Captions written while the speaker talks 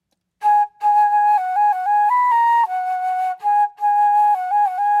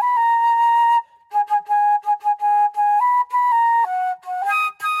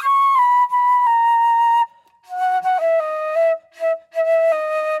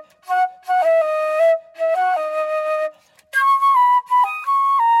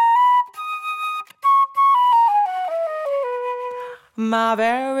My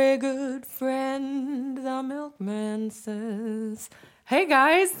very good friend, the milkman says. Hey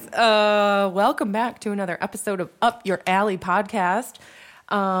guys, welcome back to another episode of Up Your Alley podcast.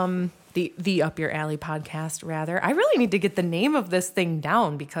 The Up Your Alley podcast, rather. I really need to get the name of this thing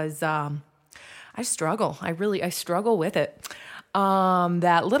down because I struggle. I struggle with it.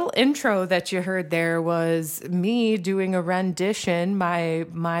 That little intro that you heard there was me doing a rendition,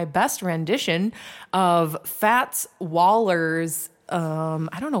 my best rendition of Fats Waller's,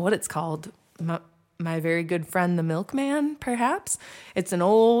 I don't know what it's called, my very good friend, the Milkman, perhaps. It's an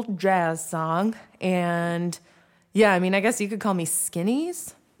old jazz song, and yeah, I mean, I guess you could call me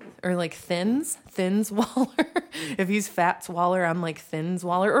Skinnies. Or like Thins Waller. If he's Fats Waller, I'm like Thins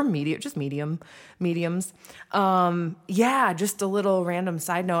Waller, or mediums. Yeah, just a little random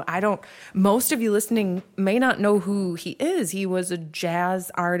side note. Most of you listening may not know who he is. He was a jazz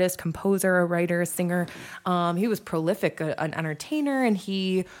artist, composer, a writer, a singer. He was prolific, an entertainer, and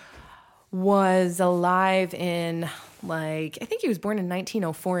he was alive in I think he was born in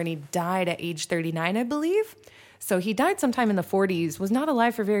 1904 and he died at age 39, I believe. So he died sometime in the 40s, was not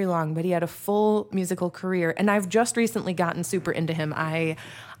alive for very long, but he had a full musical career. And I've just recently gotten super into him. I've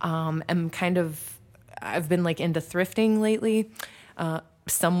been into thrifting lately.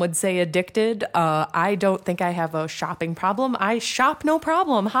 Some would say addicted. I don't think I have a shopping problem. I shop no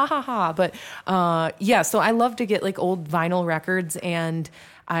problem. Ha ha ha. But yeah, so I love to get old vinyl records, and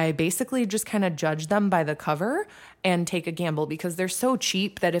I basically just kind of judge them by the cover and take a gamble because they're so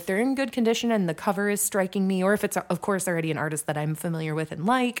cheap that if they're in good condition and the cover is striking me, or if it's, of course, already an artist that I'm familiar with and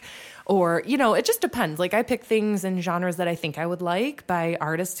or, it just depends. I pick things and genres that I think I would like by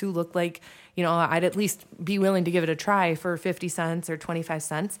artists who look like, I'd at least be willing to give it a try for 50 cents or 25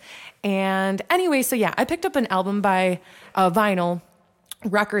 cents. And anyway, so yeah, I picked up an album by vinyl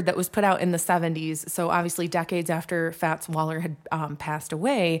record that was put out in the 70s, so obviously decades after Fats Waller had passed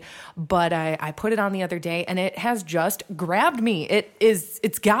away, but I put it on the other day, and it has just grabbed me.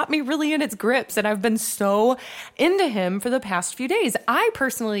 It's got me really in its grips, and I've been so into him for the past few days. I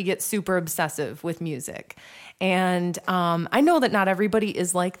personally get super obsessive with music, and I know that not everybody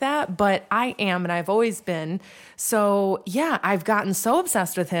is like that, but I am, and I've always been. So yeah, I've gotten so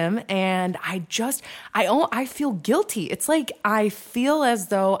obsessed with him, and I feel guilty. It's like I feel as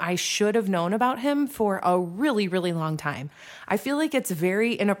though I should have known about him for a really, really long time. I feel like it's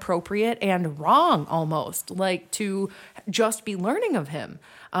very inappropriate and wrong almost, to just be learning of him.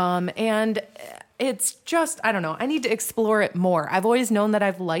 And it's just, I don't know, I need to explore it more. I've always known that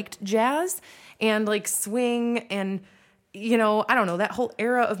I've liked jazz and swing and, I don't know, that whole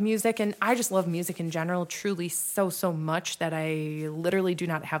era of music. And I just love music in general, truly so, so much that I literally do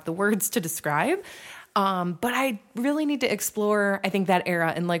not have the words to describe. But I really need to explore, I think, that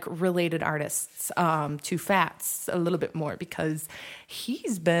era and related artists to Fats a little bit more, because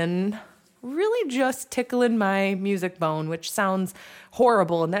he's been really just tickling my music bone, which sounds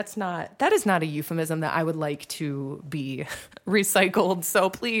horrible. And that is not a euphemism that I would like to be recycled. So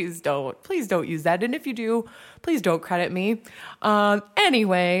please don't use that. And if you do, please don't credit me.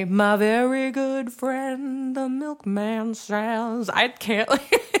 Anyway, my very good friend, the milkman says, I can't,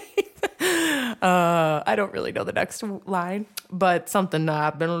 I don't really know the next line, but something,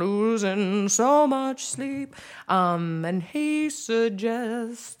 I've been losing so much sleep, and he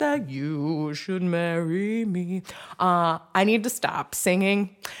suggests that you should marry me. I need to stop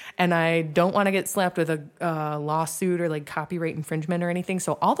singing, and I don't want to get slapped with a lawsuit or copyright infringement or anything,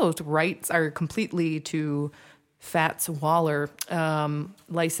 so all those rights are completely to Fats Waller,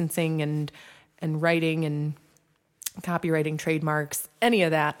 licensing and writing and copywriting, trademarks, any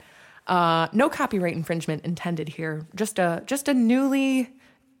of that. No copyright infringement intended here. Just a newly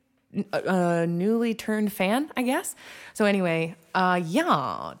turned fan, I guess. So anyway,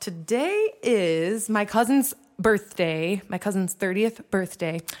 yeah, today is my cousin's birthday, my cousin's 30th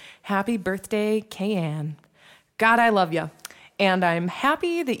birthday. Happy birthday, Kayanne. God, I love you. And I'm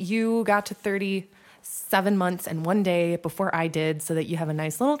happy that you got to 37 months and 1 day before I did, so that you have a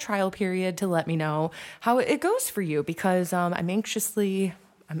nice little trial period to let me know how it goes for you, because I'm anxiously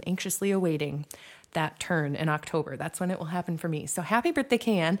awaiting that turn in October. That's when it will happen for me. So happy birthday,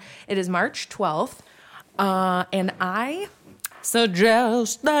 Kayanne. It is March 12th, and I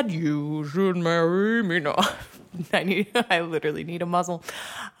suggest that you should marry me. No, I literally need a muzzle.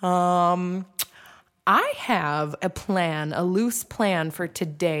 I have a loose plan for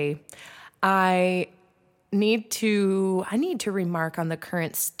today. I need to remark on the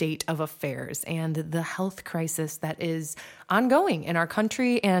current state of affairs and the health crisis that is ongoing in our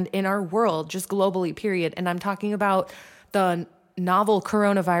country and in our world, just globally, period. And I'm talking about the novel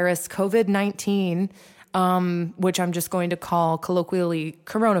coronavirus, COVID-19. which I'm just going to call colloquially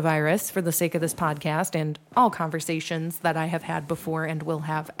coronavirus for the sake of this podcast and all conversations that I have had before and will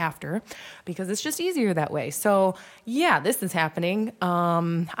have after, because it's just easier that way. So yeah, this is happening.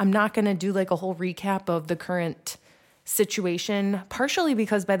 I'm not going to do like a whole recap of the current situation, partially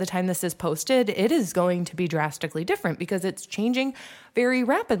because by the time this is posted, it is going to be drastically different because it's changing very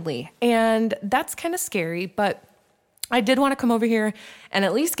rapidly. And that's kind of scary, but I did want to come over here and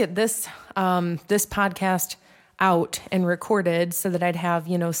at least get this podcast out and recorded so that I'd have,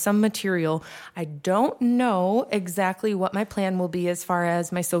 some material. I don't know exactly what my plan will be as far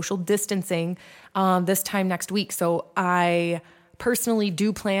as my social distancing this time next week. So I personally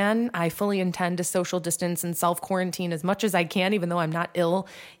do plan. I fully intend to social distance and self-quarantine as much as I can, even though I'm not ill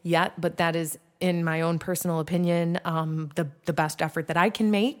yet, but that is, in my own personal opinion, the best effort that I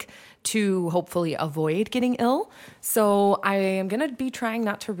can make to hopefully avoid getting ill. So I am going to be trying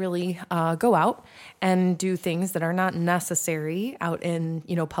not to really go out and do things that are not necessary out in,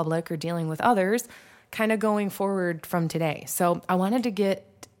 public or dealing with others, kind of going forward from today. So I wanted to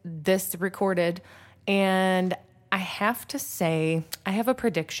get this recorded, and I have to say, I have a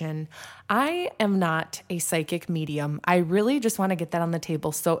prediction. I am not a psychic medium. I really just want to get that on the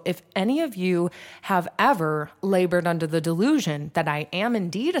table. So if any of you have ever labored under the delusion that I am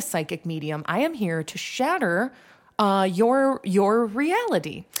indeed a psychic medium, I am here to shatter your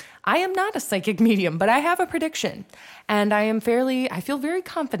reality. I am not a psychic medium, but I have a prediction, and I feel very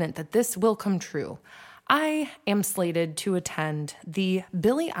confident that this will come true. I am slated to attend the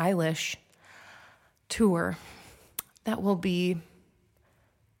Billie Eilish tour that will be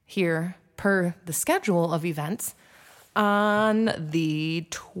here per the schedule of events on the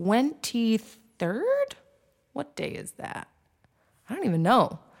 23rd. What day is that? I don't even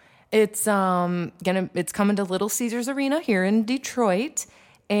know. It's coming to Little Caesars Arena here in Detroit,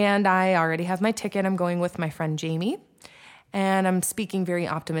 and I already have my ticket. I'm going with my friend Jamie, and I'm speaking very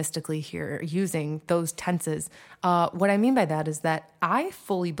optimistically here using those tenses. What I mean by that is that I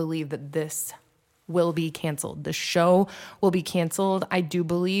fully believe that this will be canceled. The show will be canceled. I do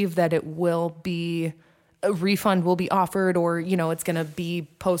believe that a refund will be offered, or, it's going to be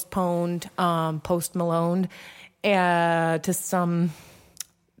postponed, post-Malone, to some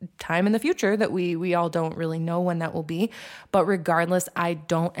time in the future that we all don't really know when that will be. But regardless, I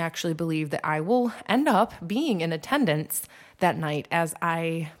don't actually believe that I will end up being in attendance that night as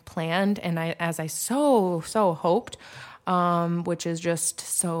I planned and as I so hoped, which is just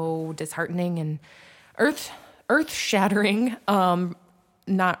so disheartening and earth-shattering.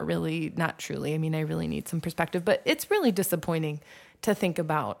 Not truly. I mean, I really need some perspective, but it's really disappointing to think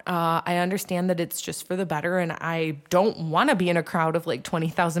about. I understand that it's just for the better, and I don't want to be in a crowd of like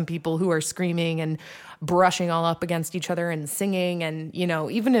 20,000 people who are screaming and brushing all up against each other and singing. And,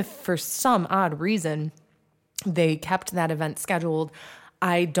 even if for some odd reason they kept that event scheduled,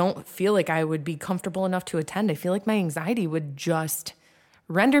 I don't feel like I would be comfortable enough to attend. I feel like my anxiety would just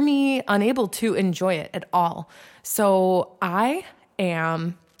render me unable to enjoy it at all. So I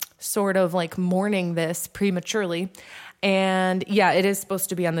am sort of like mourning this prematurely. And yeah, it is supposed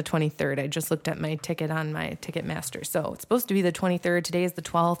to be on the 23rd. I just looked at my ticket on my Ticketmaster. So it's supposed to be the 23rd. Today is the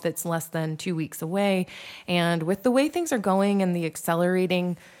 12th. It's less than 2 weeks away. And with the way things are going and the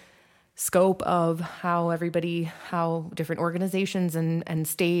accelerating scope of how different organizations and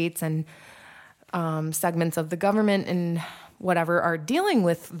states and segments of the government and whatever are dealing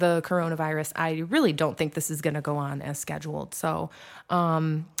with the coronavirus, I really don't think this is going to go on as scheduled. So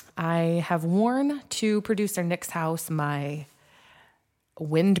I have worn to producer Nick's house my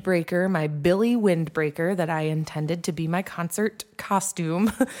windbreaker, my Billie windbreaker that I intended to be my concert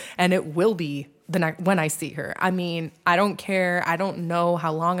costume, and it will be when I see her. I mean, I don't care. I don't know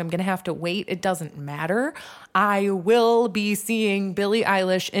how long I'm going to have to wait. It doesn't matter. I will be seeing Billie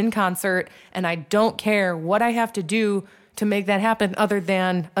Eilish in concert, and I don't care what I have to do to make that happen other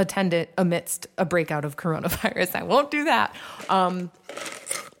than attend it amidst a breakout of coronavirus. I won't do that.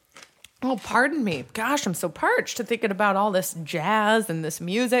 Oh, pardon me. Gosh, I'm so parched to thinking about all this jazz and this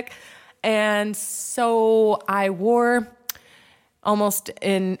music. And so I wore almost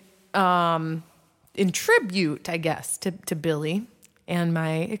in tribute, I guess, to Billie and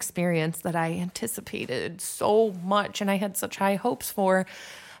my experience that I anticipated so much and I had such high hopes for,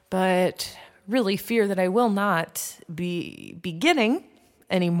 but really fear that I will not be getting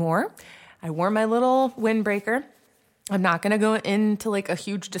anymore. I wore my little windbreaker. I'm not going to go into like a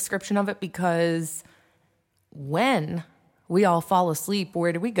huge description of it because when we all fall asleep,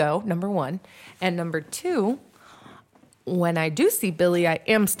 where do we go? Number one. And number two, when I do see Billie, I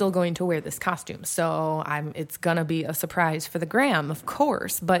am still going to wear this costume. So it's going to be a surprise for the gram, of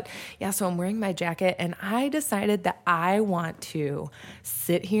course. But yeah, so I'm wearing my jacket and I decided that I want to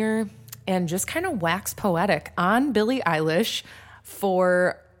sit here and just kind of wax poetic on Billie Eilish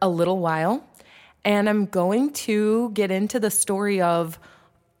for a little while. And I'm going to get into the story of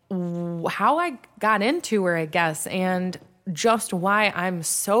how I got into her, I guess, and just why I'm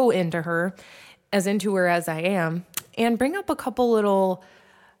so into her as I am, and bring up a couple little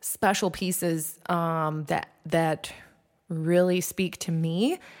special pieces that really speak to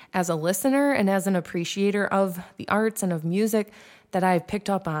me as a listener and as an appreciator of the arts and of music that I've picked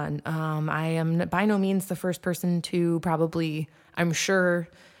up on. I am by no means the first person to probably, I'm sure,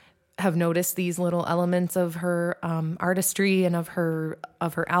 have noticed these little elements of her artistry and of her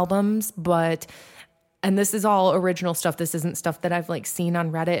albums, and this is all original stuff. This isn't stuff that I've like seen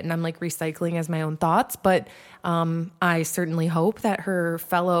on Reddit and I'm like recycling as my own thoughts, but I certainly hope that her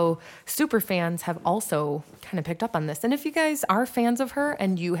fellow super fans have also kind of picked up on this. And if you guys are fans of her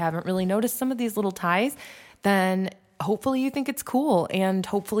and you haven't really noticed some of these little ties, then hopefully you think it's cool, and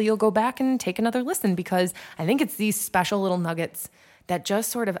hopefully you'll go back and take another listen, because I think it's these special little nuggets that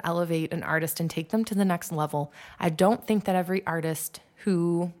just sort of elevate an artist and take them to the next level. I don't think that every artist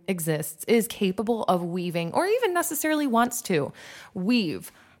who exists is capable of weaving, or even necessarily wants to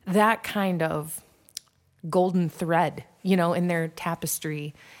weave, that kind of golden thread, in their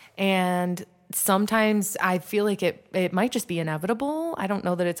tapestry. And sometimes I feel like it might just be inevitable. I don't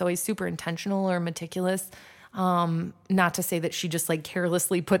know that it's always super intentional or meticulous. Not to say that she just like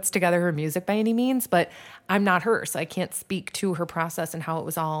carelessly puts together her music by any means, but I'm not her, so I can't speak to her process and how it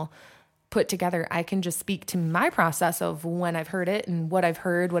was all put together. I can just speak to my process of when I've heard it and what I've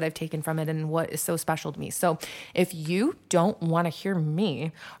heard, what I've taken from it, and what is so special to me. So if you don't want to hear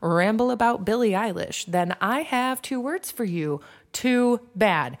me ramble about Billie Eilish, then I have 2 words for you. Too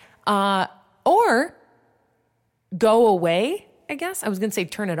bad. Or go away, I guess. I was going to say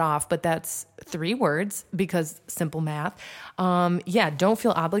turn it off, but that's 3 words because simple math. Don't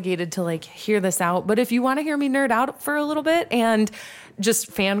feel obligated to like hear this out. But if you want to hear me nerd out for a little bit and just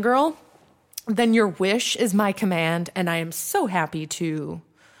fangirl, then your wish is my command, and I am so happy to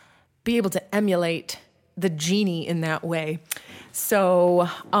be able to emulate the genie in that way. So,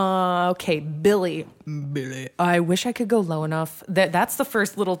 okay, Billie. I wish I could go low enough. That's the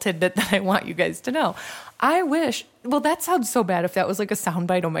first little tidbit that I want you guys to know. I wish, that sounds so bad if that was like a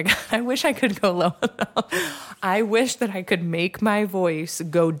soundbite. Oh my God, I wish I could go low enough. I wish that I could make my voice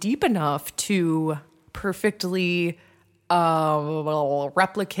go deep enough to perfectly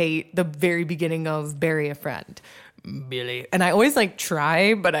replicate the very beginning of Bury a Friend. Billie. And I always like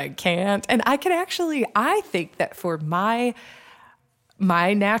try, but I can't. And I think that for my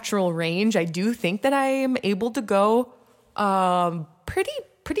natural range, I do think that I am able to go pretty,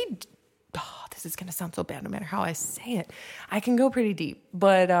 this is going to sound so bad no matter how I say it. I can go pretty deep,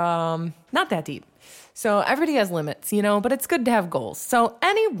 but not that deep. So everybody has limits, but it's good to have goals. So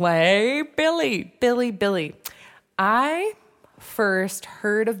anyway, Billie. I first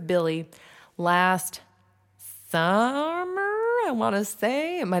heard of Billie last summer, I want to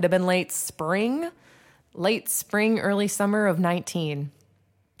say. It might have been late spring, early summer of 19.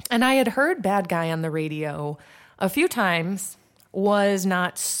 And I had heard Bad Guy on the radio a few times, was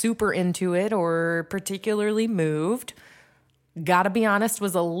not super into it or particularly moved. Gotta be honest,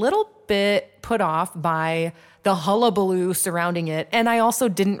 was a little bit put off by the hullabaloo surrounding it. And I also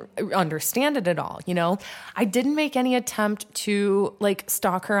didn't understand it at all. I didn't make any attempt to like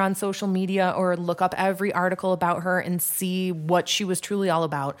stalk her on social media or look up every article about her and see what she was truly all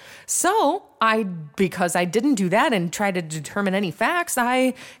about. So because I didn't do that and try to determine any facts,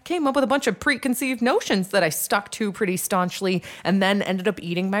 I came up with a bunch of preconceived notions that I stuck to pretty staunchly and then ended up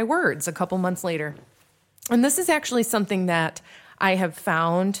eating my words a couple months later. And this is actually something that I have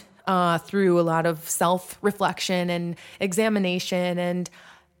found through a lot of self-reflection and examination and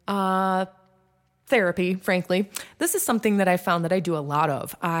therapy, frankly. This is something that I found that I do a lot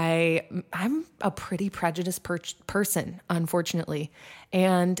of. I'm a pretty prejudiced person, unfortunately.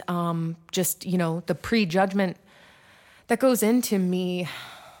 And just, the prejudgment that goes into me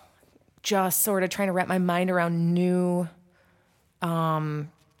just sort of trying to wrap my mind around new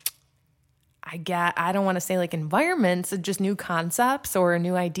I don't want to say like environments, just new concepts or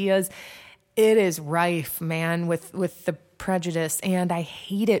new ideas. It is rife, man, with the prejudice, and I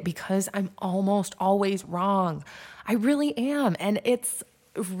hate it because I'm almost always wrong. I really am, and it's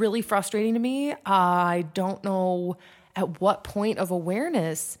really frustrating to me. I don't know at what point of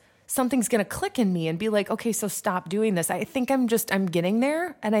awareness something's going to click in me and be like, okay, so stop doing this. I think I'm getting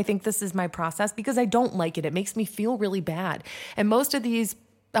there. And I think this is my process because I don't like it. It makes me feel really bad. And most of these,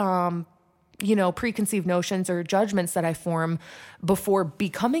 preconceived notions or judgments that I form before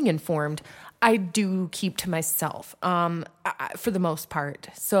becoming informed, I do keep to myself for the most part.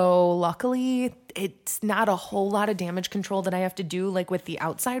 So luckily, it's not a whole lot of damage control that I have to do like with the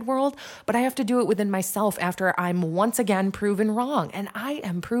outside world, but I have to do it within myself after I'm once again proven wrong. And I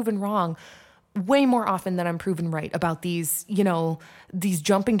am proven wrong way more often than I'm proven right about these, these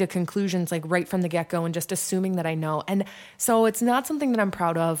jumping to conclusions like right from the get-go and just assuming that I know. And so it's not something that I'm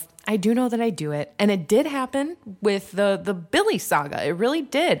proud of. I do know that I do it. And it did happen with the Billie saga. It really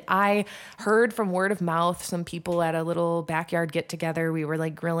did. I heard from word of mouth, some people at a little backyard get together, we were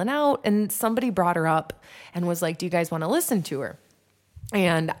like grilling out and somebody brought her up and was like, do you guys want to listen to her?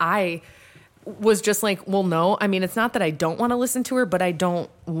 And I was just like, well, no. I mean, it's not that I don't want to listen to her, but I don't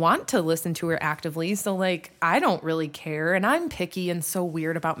want to listen to her actively. So like, I don't really care. And I'm picky and so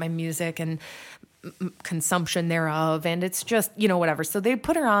weird about my music and consumption thereof. And it's just, whatever. So they did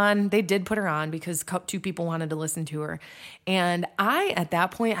put her on because two people wanted to listen to her. And at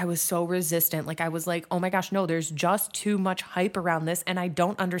that point, I was so resistant. Like I was like, oh my gosh, no, there's just too much hype around this. And I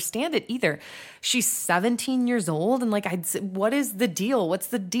don't understand it either. She's 17 years old. And like, what is the deal? What's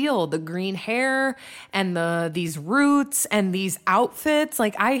the deal? The green hair and these roots and these outfits.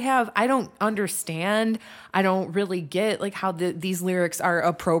 Like I don't understand. I don't really get like how these lyrics are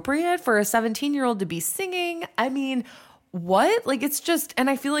appropriate for a 17-year-old to be singing. I mean, what? Like it's just, and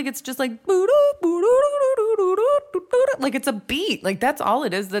I feel like it's just like, like it's a beat. Like that's all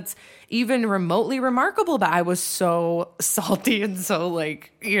it is. That's even remotely remarkable. But I was so salty and so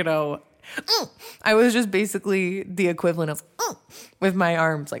like, I was just basically the equivalent of with my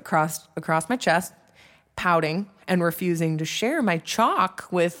arms like crossed across my chest, pouting and refusing to share my chalk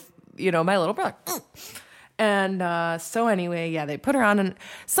with, my little brother. And so anyway, yeah, they put her on and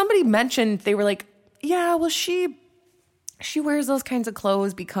somebody mentioned, they were like, yeah, well, she wears those kinds of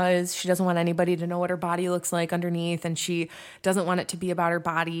clothes because she doesn't want anybody to know what her body looks like underneath. And she doesn't want it to be about her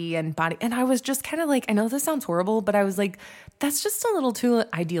body. And I was just kind of like, I know this sounds horrible, but I was like, that's just a little too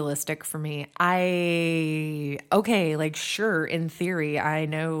idealistic for me. Okay, like sure, in theory, I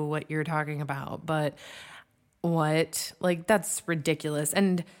know what you're talking about, but what? Like, that's ridiculous.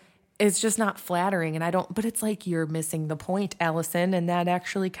 And it's just not flattering. And but it's like, you're missing the point, Allison. And that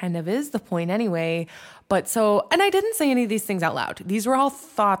actually kind of is the point anyway. But and I didn't say any of these things out loud. These were all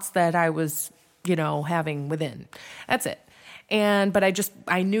thoughts that I was, having within. That's it. But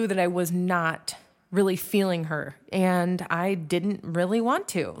I knew that I was not really feeling her and I didn't really want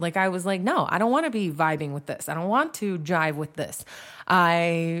to. Like, I was like, no, I don't want to be vibing with this. I don't want to jive with this.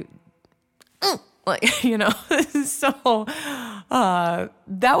 So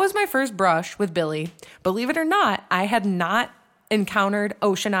that was my first brush with Billie. Believe it or not, I had not encountered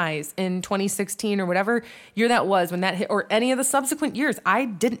Ocean Eyes in 2016 or whatever year that was when that hit, or any of the subsequent years. I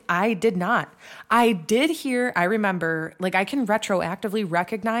did not. I did hear, I remember, like I can retroactively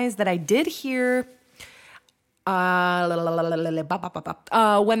recognize that I did hear when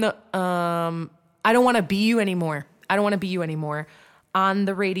the I don't want to be you anymore. I don't want to be you anymore on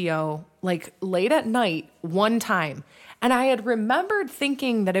the radio, like late at night one time. And I had remembered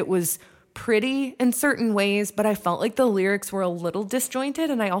thinking that it was pretty in certain ways, but I felt like the lyrics were a little disjointed.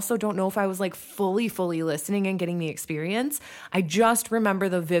 And I also don't know if I was like fully listening and getting the experience. I just remember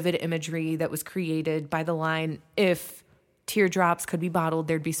the vivid imagery that was created by the line, if teardrops could be bottled,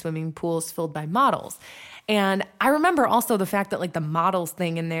 there'd be swimming pools filled by models. And I remember also the fact that like the models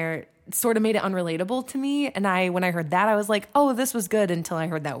thing in there sort of made it unrelatable to me. And when I heard that, I was like, oh, this was good until I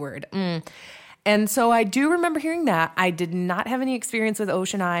heard that word. And so I do remember hearing that. I did not have any experience with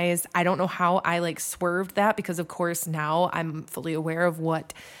Ocean Eyes. I don't know how I like swerved that because of course now I'm fully aware of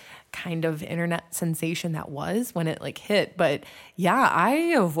what kind of internet sensation that was when it like hit. But yeah,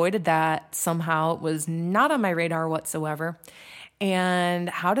 I avoided that somehow. It was not on my radar whatsoever. And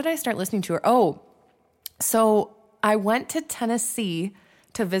how did I start listening to her? Oh, so I went to Tennessee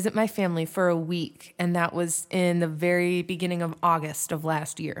to visit my family for a week. And that was in the very beginning of August of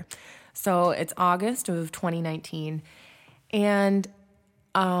last year. So it's August of 2019. And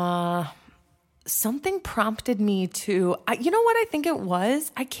something prompted me to, you know what I think it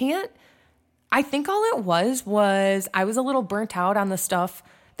was? I think all it was I was a little burnt out on the stuff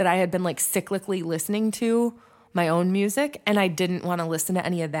that I had been like cyclically listening to, my own music, and I didn't want to listen to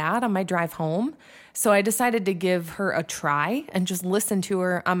any of that on my drive home. So I decided to give her a try and just listen to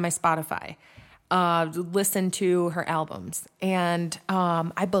her on my Spotify. Listen to her albums. And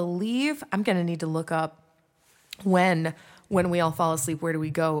I believe I'm going to need to look up when When We All Fall Asleep, Where Do We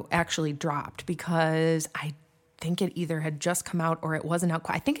Go actually dropped, because I think it either had just come out or it wasn't out.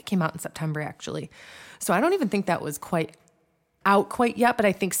 I think it came out in September, actually. So I don't even think that was quite out quite yet, but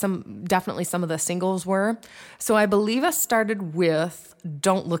I think definitely some of the singles were. So I believe I started with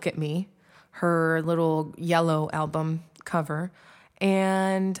Don't Look at Me, her little yellow album cover,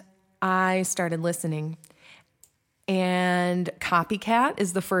 and I started listening. And Copycat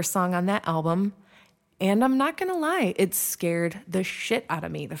is the first song on that album. And I'm not going to lie, it scared the shit out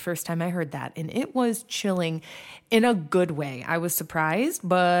of me the first time I heard that. And it was chilling in a good way. I was surprised,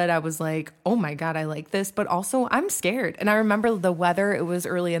 but I was like, oh my God, I like this. But also, I'm scared. And I remember the weather. It was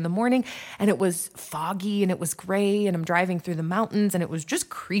early in the morning and it was foggy and it was gray. And I'm driving through the mountains and it was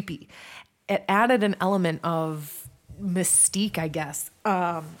just creepy. It added an element of mystique, I guess,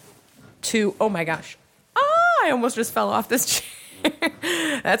 to, oh my gosh. I almost just fell off this chair.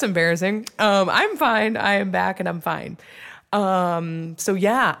 That's embarrassing. I'm fine. I am back and I'm fine. So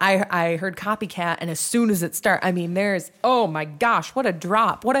yeah, I heard Copycat, and as soon as it started, I mean, oh my gosh, what a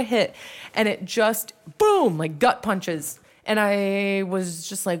drop, what a hit. And it just, boom, like gut punches. And I was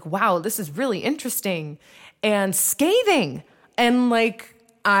just like, wow, this is really interesting and scathing. And like,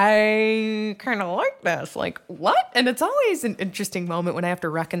 I kind of like this. Like, what? And it's always an interesting moment when I have to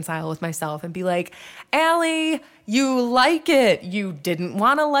reconcile with myself and be like, Allie, you like it. You didn't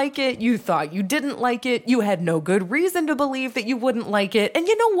want to like it. You thought you didn't like it. You had no good reason to believe that you wouldn't like it. And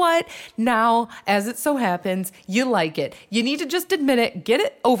you know what? Now, as it so happens, you like it. You need to just admit it, get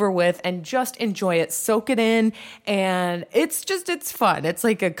it over with, and just enjoy it. Soak it in. And it's fun. It's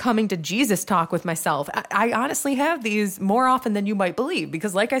like a coming to Jesus talk with myself. I honestly have these more often than you might believe,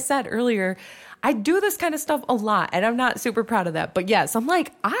 because like I said earlier, I do this kind of stuff a lot, and I'm not super proud of that. But yes, I'm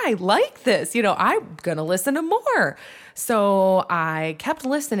like, I like this. I'm going to listen to more. So I kept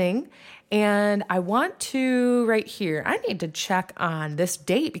listening, and I want to, right here, I need to check on this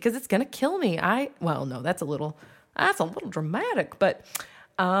date because it's going to kill me. Well, no, that's a little dramatic, but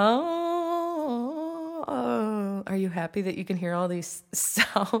are you happy that you can hear all these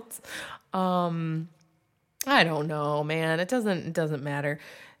sounds? I don't know, man. It doesn't matter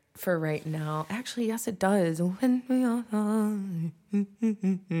for right now. Actually, yes, it does. When we are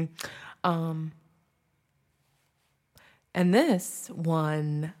and this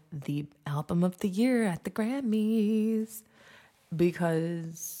won the album of the year at the Grammys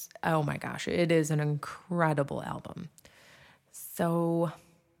because, oh my gosh, it is an incredible album. So,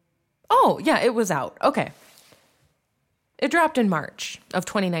 oh yeah, it was out. Okay. It dropped in March of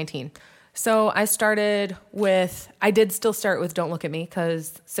 2019. So I did still start with Don't Look at Me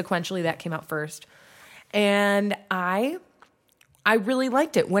because sequentially that came out first. And I really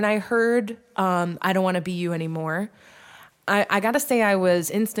liked it. When I heard I Don't Want to Be You Anymore, I got to say I was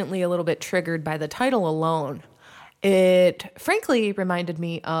instantly a little bit triggered by the title alone. It frankly reminded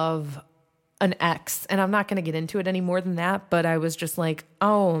me of an ex, and I'm not going to get into it any more than that, but I was just like,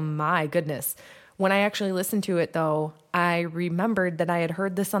 oh my goodness. When I actually listened to it, though, I remembered that I had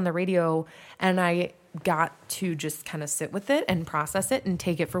heard this on the radio, and I got to just kind of sit with it and process it and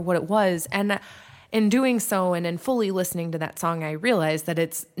take it for what it was. And in doing so and in fully listening to that song, I realized that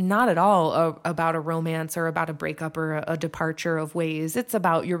it's not at all about a romance or about a breakup or a departure of ways. It's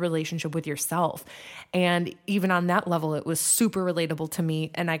about your relationship with yourself. And even on that level, it was super relatable to me,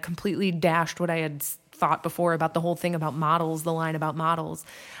 and I completely dashed what I had thought before about the whole thing about models, the line about models.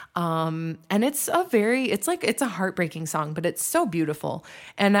 And it's a heartbreaking song, but it's so beautiful.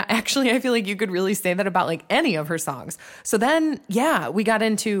 And actually, I feel like you could really say that about like any of her songs. So then, yeah, we got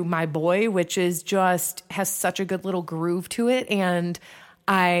into My Boy, which has such a good little groove to it. And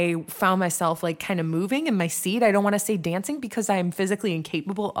I found myself like kind of moving in my seat. I don't want to say dancing because I'm physically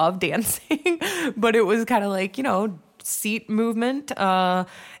incapable of dancing, but it was kind of like, seat movement,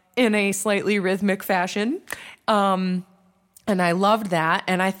 in a slightly rhythmic fashion. And I loved that.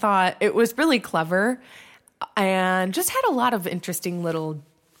 And I thought it was really clever and just had a lot of interesting little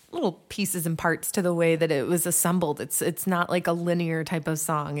pieces and parts to the way that it was assembled. It's not like a linear type of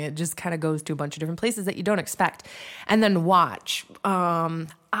song. It just kind of goes to a bunch of different places that you don't expect. And then Watch.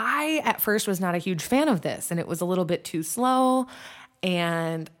 I at first was not a huge fan of this, and it was a little bit too slow.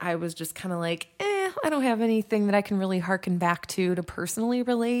 And I was just kind of like, I don't have anything that I can really hearken back to personally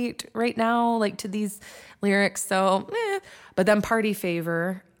relate right now, like to these lyrics. So, But then Party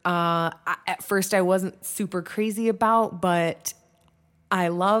Favor, at first I wasn't super crazy about, but I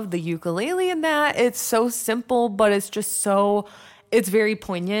love the ukulele in that. It's so simple, but it's very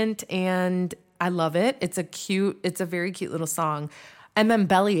poignant, and I love it. It's a very cute little song. And then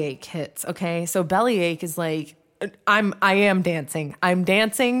Bellyache hits, okay? So Bellyache is like I am dancing. I'm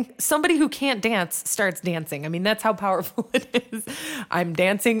dancing. Somebody who can't dance starts dancing. I mean, that's how powerful it is. I'm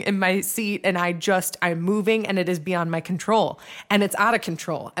dancing in my seat and I'm moving and it is beyond my control. And it's out of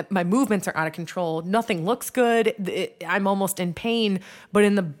control. My movements are out of control. Nothing looks good. I'm almost in pain, but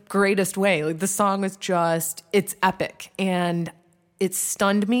in the greatest way. Like the song is it's epic. And it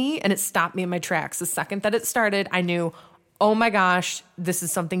stunned me and it stopped me in my tracks. The second that it started, I knew, oh my gosh, this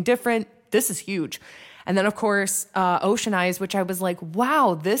is something different. This is huge. And then, of course, Ocean Eyes, which I was like,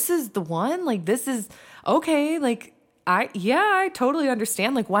 wow, this is the one? Like, this is okay. Like, I totally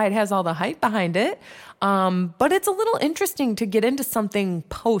understand like why it has all the hype behind it. But it's a little interesting to get into something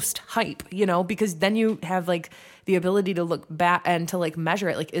post hype, because then you have like the ability to look back and to like measure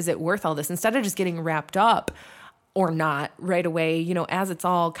it. Like, is it worth all this? Instead of just getting wrapped up or not right away, as it's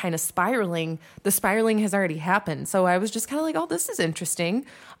all kind of spiraling, the spiraling has already happened. So I was just kind of like, oh, this is interesting.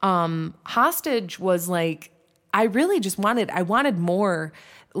 Hostage was like, I wanted more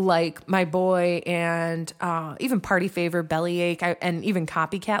like My Boy and even Party Favor, Bellyache, and even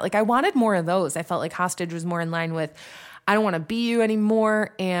Copycat. Like I wanted more of those. I felt like Hostage was more in line with I Don't Want to Be You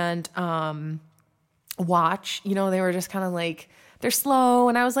Anymore and Watch. They were just kind of like, they're slow.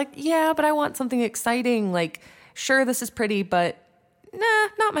 And I was like, yeah, but I want something exciting. Like, sure, this is pretty, but nah,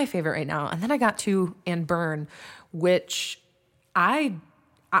 not my favorite right now. And then I got to And Burn, which I'm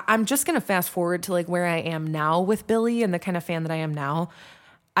just going to fast forward to like where I am now with Billie and the kind of fan that I am now.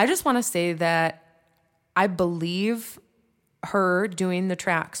 I just want to say that I believe her doing the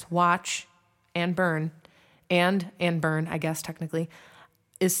tracks Watch and Burn and Burn, I guess technically,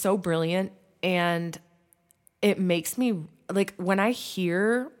 is so brilliant. And it makes me like when I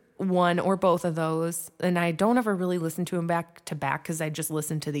hear one or both of those, and I don't ever really listen to them back to back because I just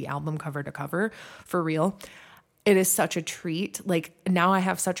listen to the album cover to cover for real. It is such a treat. Like now I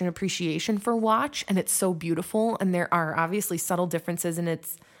have such an appreciation for Watch and it's so beautiful. And there are obviously subtle differences and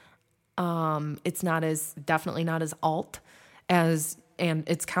it's definitely not as alt as, and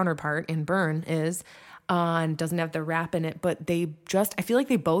its counterpart in Burn is, and doesn't have the rap in it, but I feel like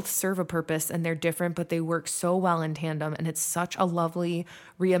they both serve a purpose and they're different, but they work so well in tandem. And it's such a lovely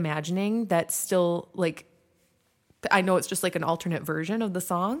reimagining that still like, I know it's just like an alternate version of the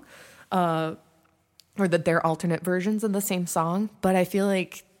song, or that they're alternate versions of the same song, but I feel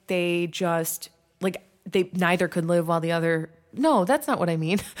like they just like, neither could live while the other, no, that's not what I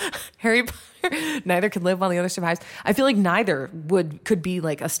mean. Harry Potter, neither could live while the other survives. I feel like neither could be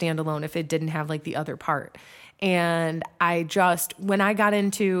like a standalone if it didn't have like the other part. And when I got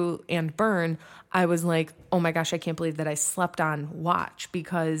into And Burn, I was like, oh my gosh, I can't believe that I slept on Watch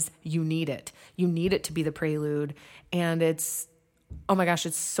because you need it. You need it to be the prelude. And oh my gosh,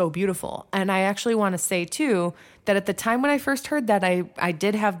 it's so beautiful. And I actually want to say too, that at the time when I first heard that, I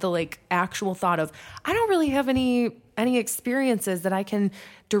did have the like actual thought of, I don't really have any experiences that I can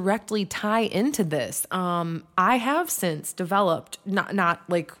directly tie into this. I have since developed, not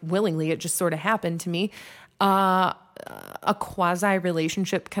like willingly, it just sort of happened to me, a quasi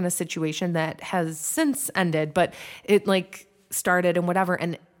relationship kind of situation that has since ended, but it like started and whatever.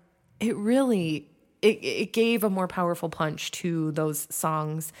 And it really, it gave a more powerful punch to those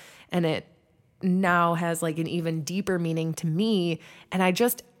songs, and it now has like an even deeper meaning to me. And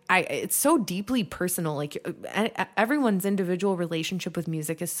it's so deeply personal. Like everyone's individual relationship with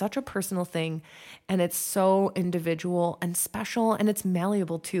music is such a personal thing, and it's so individual and special, and it's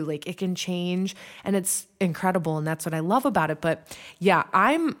malleable too. Like it can change, and it's incredible, and that's what I love about it. But yeah,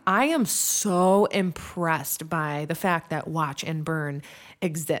 I am so impressed by the fact that Watch and Burn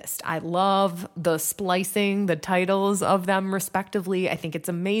exist. I love the splicing, the titles of them respectively. I think it's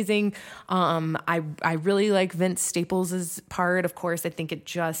amazing. I really like Vince Staples' part. Of course, I think it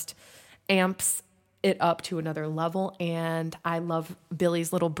just amps it up to another level. And I love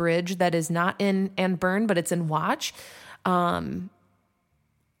Billie's little bridge that is not in And Burn, but it's in Watch.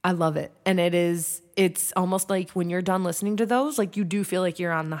 I love it. And it's almost like when you're done listening to those, like you do feel like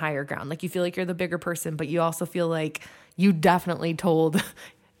you're on the higher ground. Like you feel like you're the bigger person, but you also feel like you definitely told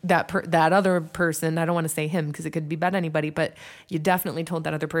that other person, I don't want to say him because it could be about anybody, but you definitely told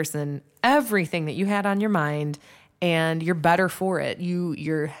that other person everything that you had on your mind, and you're better for it.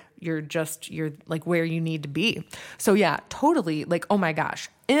 You're like where you need to be. So yeah, totally like, oh my gosh,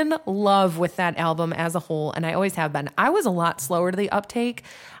 in love with that album as a whole. And I always have been. I was a lot slower to the uptake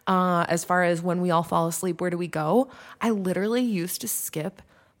as far as When We All Fall Asleep, Where Do We Go? I literally used to skip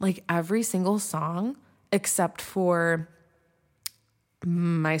like every single song except for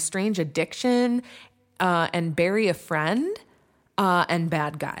My Strange Addiction and Bury a Friend and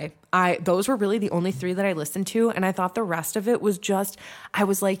Bad Guy. Those were really the only 3 that I listened to. And I thought the rest of it was just, I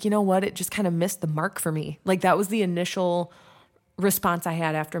was like, you know what? It just kind of missed the mark for me. Like that was the initial response I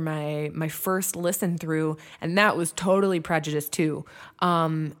had after my first listen through. And that was totally Prejudice too.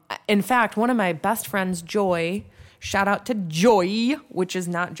 In fact, one of my best friends, Joy, shout out to Joy, which is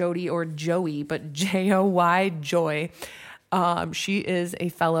not Jody or Joey, but Joy, Joy. She is a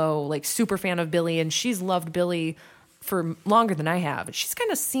fellow like super fan of Billie, and she's loved Billie for longer than I have. She's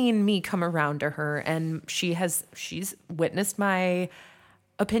kind of seen me come around to her, and she's witnessed my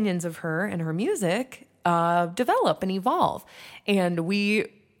opinions of her and her music develop and evolve. And we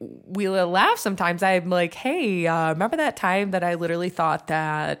laugh sometimes. I'm like, hey, remember that time that I literally thought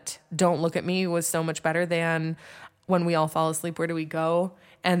that Don't Look at Me was so much better than When We All Fall Asleep, Where Do We Go?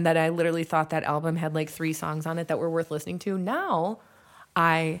 And that I literally thought that album had like 3 songs on it that were worth listening to. Now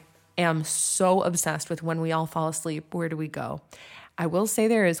I am so obsessed with When We All Fall Asleep, Where Do We Go? I will say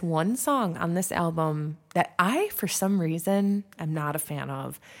there is one song on this album that I, for some reason, am not a fan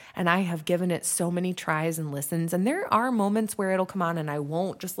of. And I have given it so many tries and listens. And there are moments where it'll come on and I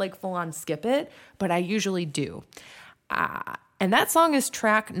won't just like full on skip it, but I usually do. And that song is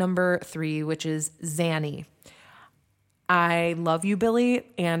track number 3, which is Zanny. I love you, Billie,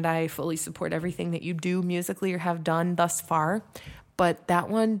 and I fully support everything that you do musically or have done thus far. But that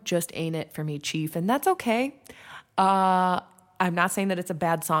one just ain't it for me, Chief. And that's okay. I'm not saying that it's a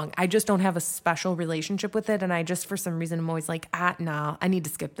bad song. I just don't have a special relationship with it. And I just, for some reason, I'm always like, no, I need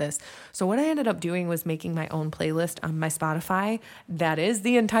to skip this. So what I ended up doing was making my own playlist on my Spotify. That is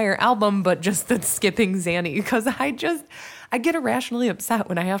the entire album, but just the skipping Zanny. Because I get irrationally upset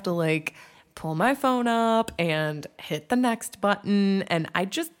when I have to like pull my phone up and hit the next button. And I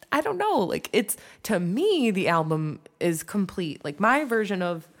don't know. Like it's, to me, the album is complete. Like my version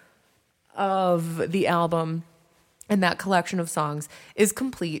of the album and that collection of songs is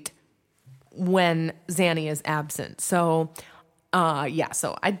complete when Zanny is absent. So,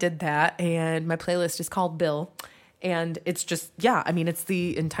 so I did that, and my playlist is called Bill, and it's just, it's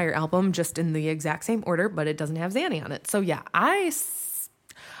the entire album just in the exact same order, but it doesn't have Zanny on it. So I'm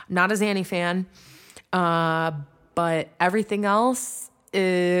not a Zanny fan, but everything else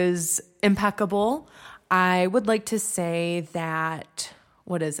is impeccable. I would like to say that,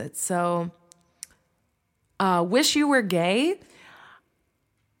 what is it? So, Wish You Were Gay.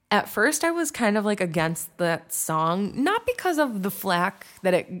 At first, I was kind of like against that song, not because of the flack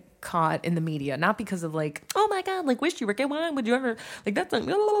that it caught in the media, not because of like, oh my God, like Wish You Were Gay. Why would you ever like that's like,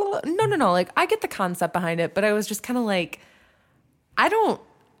 no. Like I get the concept behind it, but I was just kind of like, I don't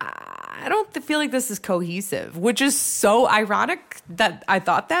feel like this is cohesive, which is so ironic that I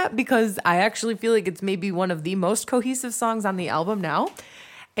thought that, because I actually feel like it's maybe one of the most cohesive songs on the album now.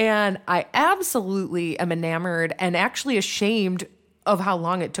 And I absolutely am enamored and actually ashamed of how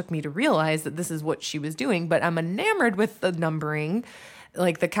long it took me to realize that this is what she was doing. But I'm enamored with the numbering,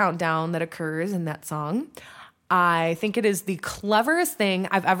 like the countdown that occurs in that song. I think it is the cleverest thing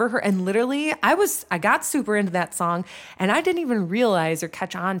I've ever heard. And literally, I got super into that song, and I didn't even realize or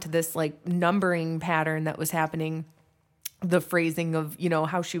catch on to this like numbering pattern that was happening, the phrasing of,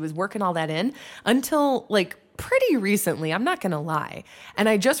 how she was working all that in until like pretty recently, I'm not going to lie. And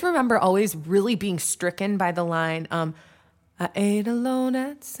I just remember always really being stricken by the line, I ate alone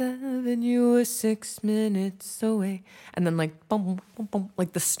at 7, you were 6 minutes away. And then like, boom, boom, boom,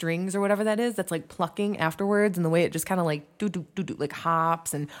 like the strings or whatever that is, that's like plucking afterwards, and the way it just kind of like do, like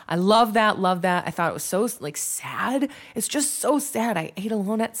hops. And I love that. I thought it was so like sad. It's just so sad. I ate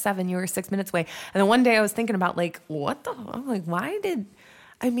alone at 7, you were 6 minutes away. And then one day I was thinking about like, what the, like,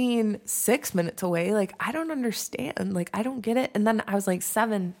 6 minutes away. Like, I don't understand. Like, I don't get it. And then I was like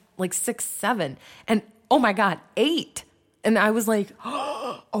 7, like 6, 7. And oh my God, 8. And I was like,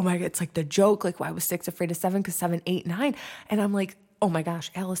 oh my God, it's like the joke. Like, why was 6 afraid of 7? Because 7, 8, 9. And I'm like, oh my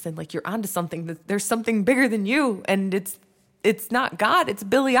gosh, Allison, like you're onto something. There's something bigger than you. And it's not God, it's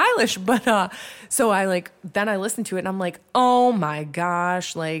Billie Eilish. But so then I listened to it and I'm like, oh my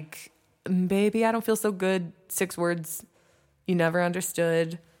gosh, like, baby, I don't feel so good. 6 words you never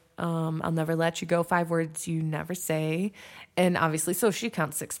understood. I'll never let you go. 5 words you never say. And obviously, so she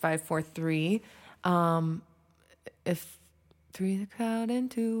counts 6, 5, 4, 3. If 3 the crowd and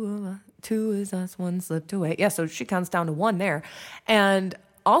 2 is us, 1 slipped away. Yeah, so she counts down to 1 there. And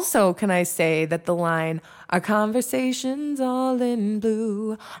also, can I say that the line, our conversations all in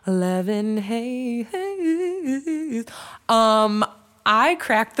blue, 11 hey, hey, I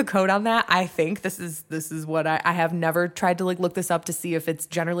cracked the code on that. I think this is what I have never tried to like look this up to see if it's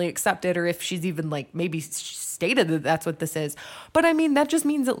generally accepted or if she's even like maybe stated that that's what this is. But I mean, that just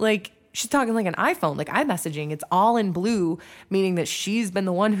means that like she's talking like an iPhone, like iMessaging. It's all in blue, meaning that she's been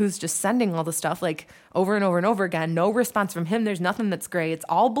the one who's just sending all the stuff like over and over and over again. No response from him. There's nothing that's gray. It's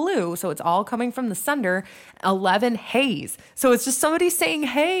all blue. So it's all coming from the sender. 11 heys. So it's just somebody saying,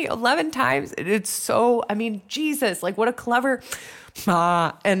 hey, 11 times. It's so, I mean, Jesus, like what a clever,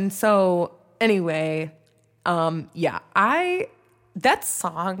 and so anyway, that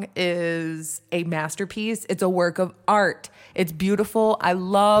song is a masterpiece. It's a work of art. It's beautiful. I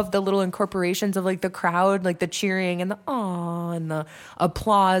love the little incorporations of like the crowd, like the cheering and the aw and the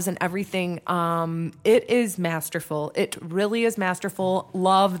applause and everything. It is masterful. It really is masterful.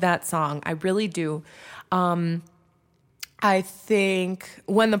 Love that song. I really do. I think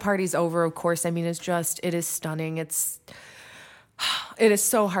When the Party's Over, of course, I mean, it is stunning. It is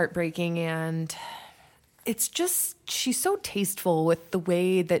so heartbreaking, and it's just, she's so tasteful with the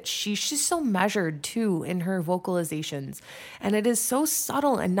way that she's so measured too in her vocalizations. And it is so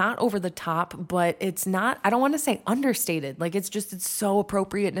subtle and not over the top, but it's not, I don't want to say understated. Like it's so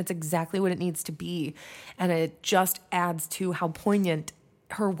appropriate and it's exactly what it needs to be. And it just adds to how poignant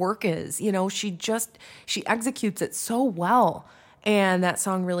her work is. You know, she executes it so well. And that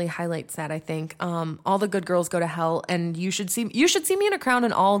song really highlights that, I think. All the Good Girls Go to Hell, and You Should See Me in a Crown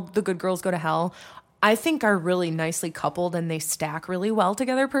and All the Good Girls Go to Hell, I think are really nicely coupled and they stack really well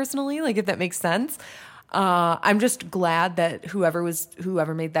together personally, like if that makes sense. I'm just glad that whoever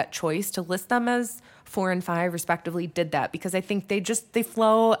made that choice to list them as 4 and 5 respectively did that, because I think they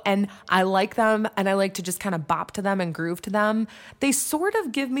flow and I like them and I like to just kind of bop to them and groove to them. They sort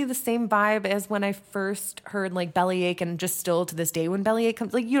of give me the same vibe as when I first heard like Bellyache, and just still to this day when Bellyache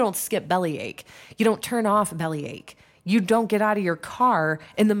comes, like you don't skip Bellyache. You don't turn off Bellyache. You don't get out of your car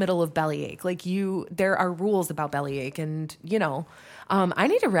in the middle of Bellyache. Like there are rules about Bellyache, and I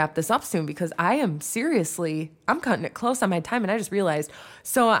need to wrap this up soon because I'm cutting it close on my time, and I just realized.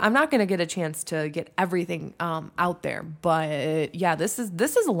 So I'm not going to get a chance to get everything out there, but yeah, this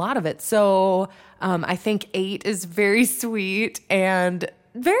is a lot of it. So I think 8 is very sweet and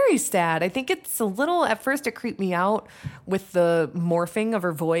very sad. I think it's a little, at first it creeped me out with the morphing of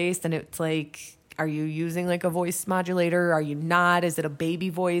her voice, and it's like, are you using like a voice modulator? Are you not? Is it a baby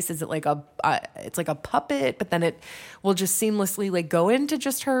voice? Is it like it's like a puppet, but then it will just seamlessly like go into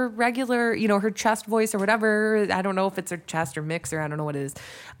just her regular, her chest voice or whatever. I don't know if it's her chest or mix, or I don't know what it is.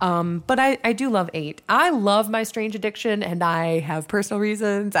 But I do love 8. I love My Strange Addiction, and I have personal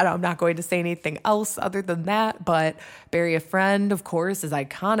reasons. I'm not going to say anything else other than that, but Bury a Friend, of course, is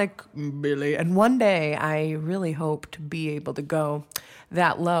iconic, Billy. And one day I really hope to be able to go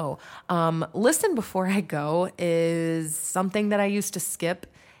that low. Listen Before I Go is something that I used to skip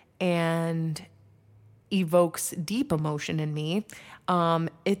and evokes deep emotion in me.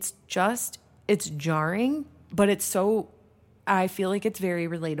 It's jarring, but I feel like it's very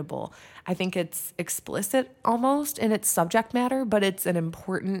relatable. I think it's explicit almost in its subject matter, but it's a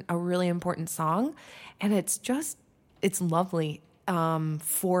really important song. And it's lovely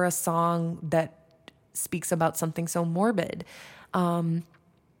for a song that speaks about something so morbid.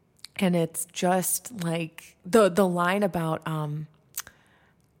 And it's just like the line about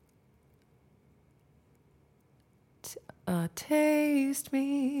taste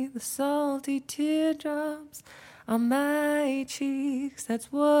me the salty teardrops on my cheeks.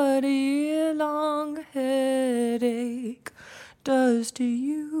 That's what a year-long headache does to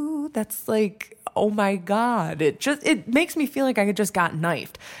you. That's like, oh my God. It makes me feel like I just got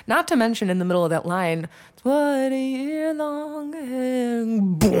knifed. Not to mention in the middle of that line, it's what a year-long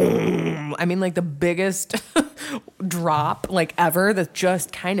and boom. I mean, like the biggest drop like ever that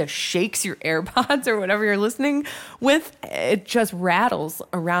just kind of shakes your AirPods or whatever you're listening with. It just rattles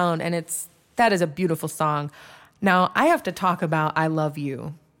around, and that is a beautiful song. Now I have to talk about I Love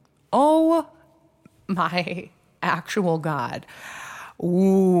You. Oh my actual God.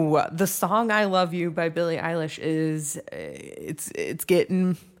 Ooh, the song I Love You by Billie Eilish it's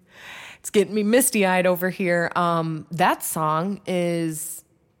getting me misty-eyed over here. That song is,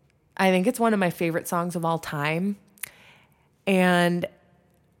 I think it's one of my favorite songs of all time. And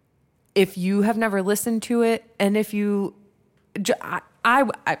if you have never listened to it, and if you,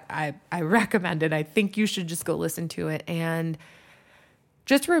 I recommend it. I think you should just go listen to it and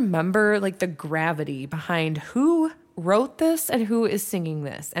just remember like the gravity behind who wrote this and who is singing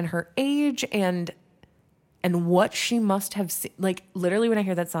this, and her age and what she must have seen. Like literally when I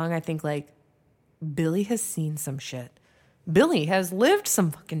hear that song, I think like Billie has seen some shit. Billie has lived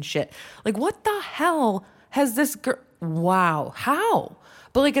some fucking shit. Like what the hell has this girl? Wow. How?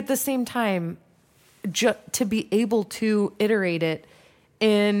 But like at the same time, to be able to iterate it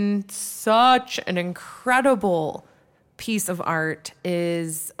in such an incredible piece of art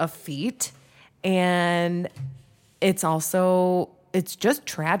is a feat, and it's just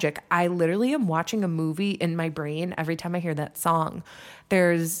tragic. I literally am watching a movie in my brain every time I hear that song.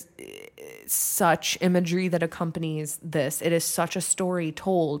 There's such imagery that accompanies this. It is such a story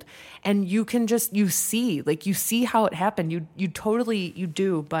told, and you see how it happened. You totally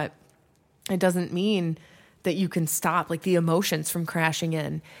do, but it doesn't mean that you can stop like the emotions from crashing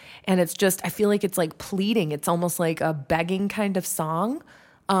in. And it's just, I feel like it's like pleading. It's almost like a begging kind of song.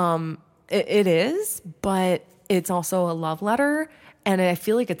 It is, but it's also a love letter. And I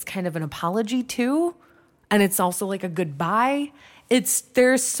feel like it's kind of an apology too. And it's also like a goodbye.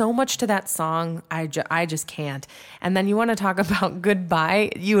 There's so much to that song. I just can't. And then you want to talk about goodbye.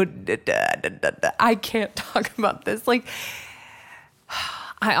 I can't talk about this. Like,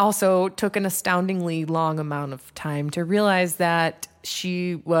 I also took an astoundingly long amount of time to realize that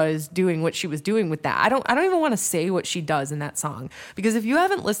she was doing what she was doing with that. I don't even want to say what she does in that song, because if you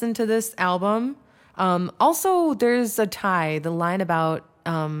haven't listened to this album, also there's a tie, the line about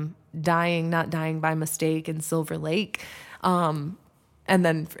not dying by mistake in Silver Lake. And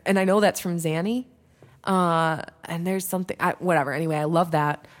I know that's from Zanny. And there's something, whatever. Anyway, I love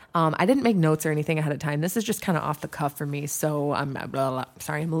that. I didn't make notes or anything ahead of time. This is just kind of off the cuff for me. So I'm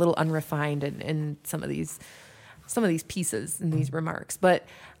sorry. I'm a little unrefined in some of these pieces and these remarks, but,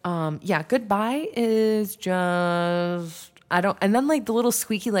 yeah, goodbye is just, and then like the little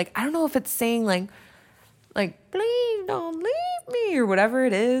squeaky, like, I don't know if it's saying like, please don't leave me or whatever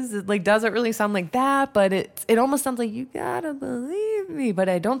it is. It like doesn't really sound like that, but it almost sounds like you gotta believe me, but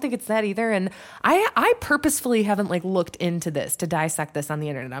I don't think it's that either. And I purposefully haven't like looked into this to dissect this on the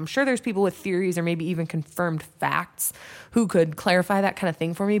internet. I'm sure there's people with theories or maybe even confirmed facts who could clarify that kind of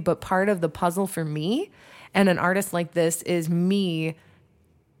thing for me. But part of the puzzle for me and an artist like this is me,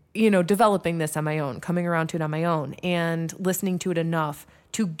 developing this on my own, coming around to it on my own and listening to it enough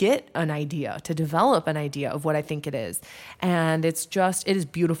to get an idea, to develop an idea of what I think it is. And it is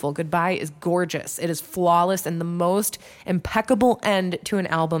beautiful. Goodbye is gorgeous. It is flawless and the most impeccable end to an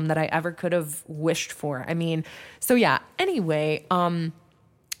album that I ever could have wished for. I mean, so yeah, anyway,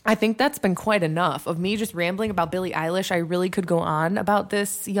 I think that's been quite enough of me just rambling about Billie Eilish. I really could go on about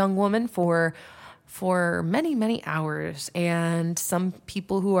this young woman for many, many hours. And some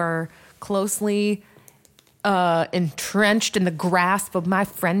people who are closely entrenched in the grasp of my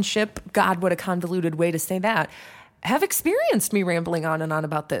friendship, God, what a convoluted way to say that, have experienced me rambling on and on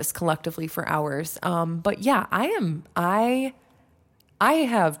about this collectively for hours. But yeah, I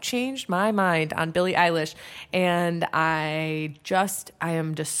have changed my mind on Billie Eilish, and I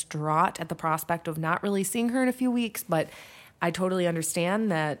am distraught at the prospect of not really seeing her in a few weeks, but I totally understand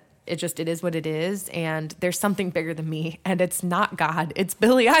that it is what it is, and there's something bigger than me, and it's not God, it's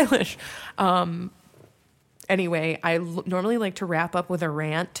Billie Eilish. Anyway, I normally like to wrap up with a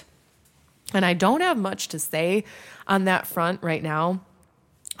rant, and I don't have much to say on that front right now,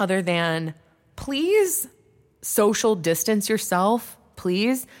 other than please social distance yourself.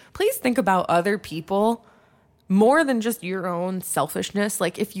 Please think about other people more than just your own selfishness.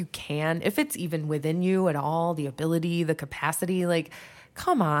 Like, if you can, if it's even within you at all, the ability, the capacity, like,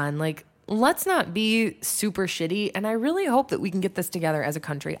 come on, like, let's not be super shitty. And I really hope that we can get this together as a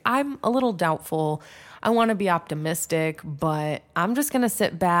country. I'm a little doubtful. I want to be optimistic, but I'm just going to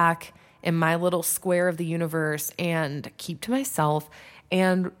sit back in my little square of the universe and keep to myself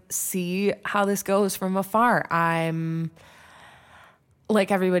and see how this goes from afar. I'm, like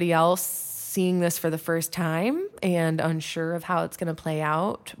everybody else, seeing this for the first time and unsure of how it's going to play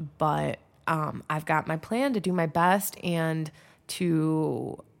out, but I've got my plan to do my best and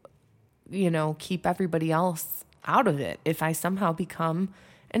to, keep everybody else out of it. If I somehow become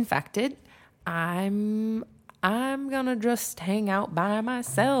infected, I'm gonna just hang out by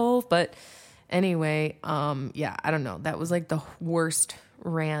myself. But anyway, yeah, I don't know. That was like the worst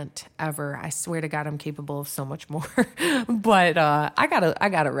rant ever. I swear to God, I'm capable of so much more. But I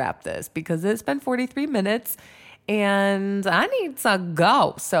gotta wrap this because it's been 43 minutes and I need to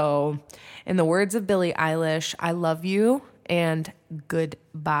go. So in the words of Billie Eilish, I love you and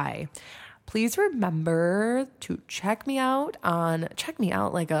goodbye. Please remember to check me out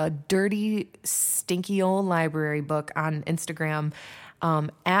like a dirty, stinky old library book on Instagram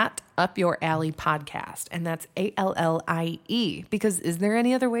at Up Your Alley Podcast. And that's ALLIE. Because is there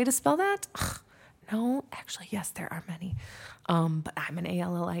any other way to spell that? Ugh, no, actually, yes, there are many. But I'm an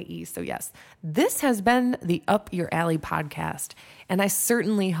ALLIE. So yes, this has been the Up Your Alley Podcast. And I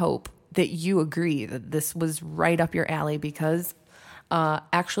certainly hope that you agree that this was right up your alley because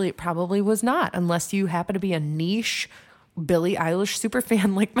actually, it probably was not, unless you happen to be a niche Billie Eilish super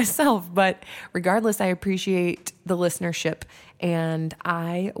fan like myself, but regardless, I appreciate the listenership, and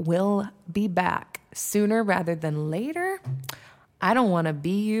I will be back sooner rather than later. I don't want to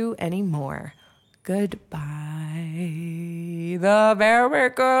be you anymore. Goodbye. The very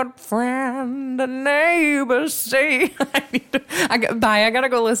good friend, the neighbors say. Bye. I gotta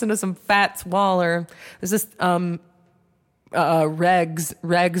go listen to some Fats Waller. This is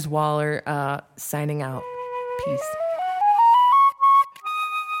Regs Waller signing out. Peace.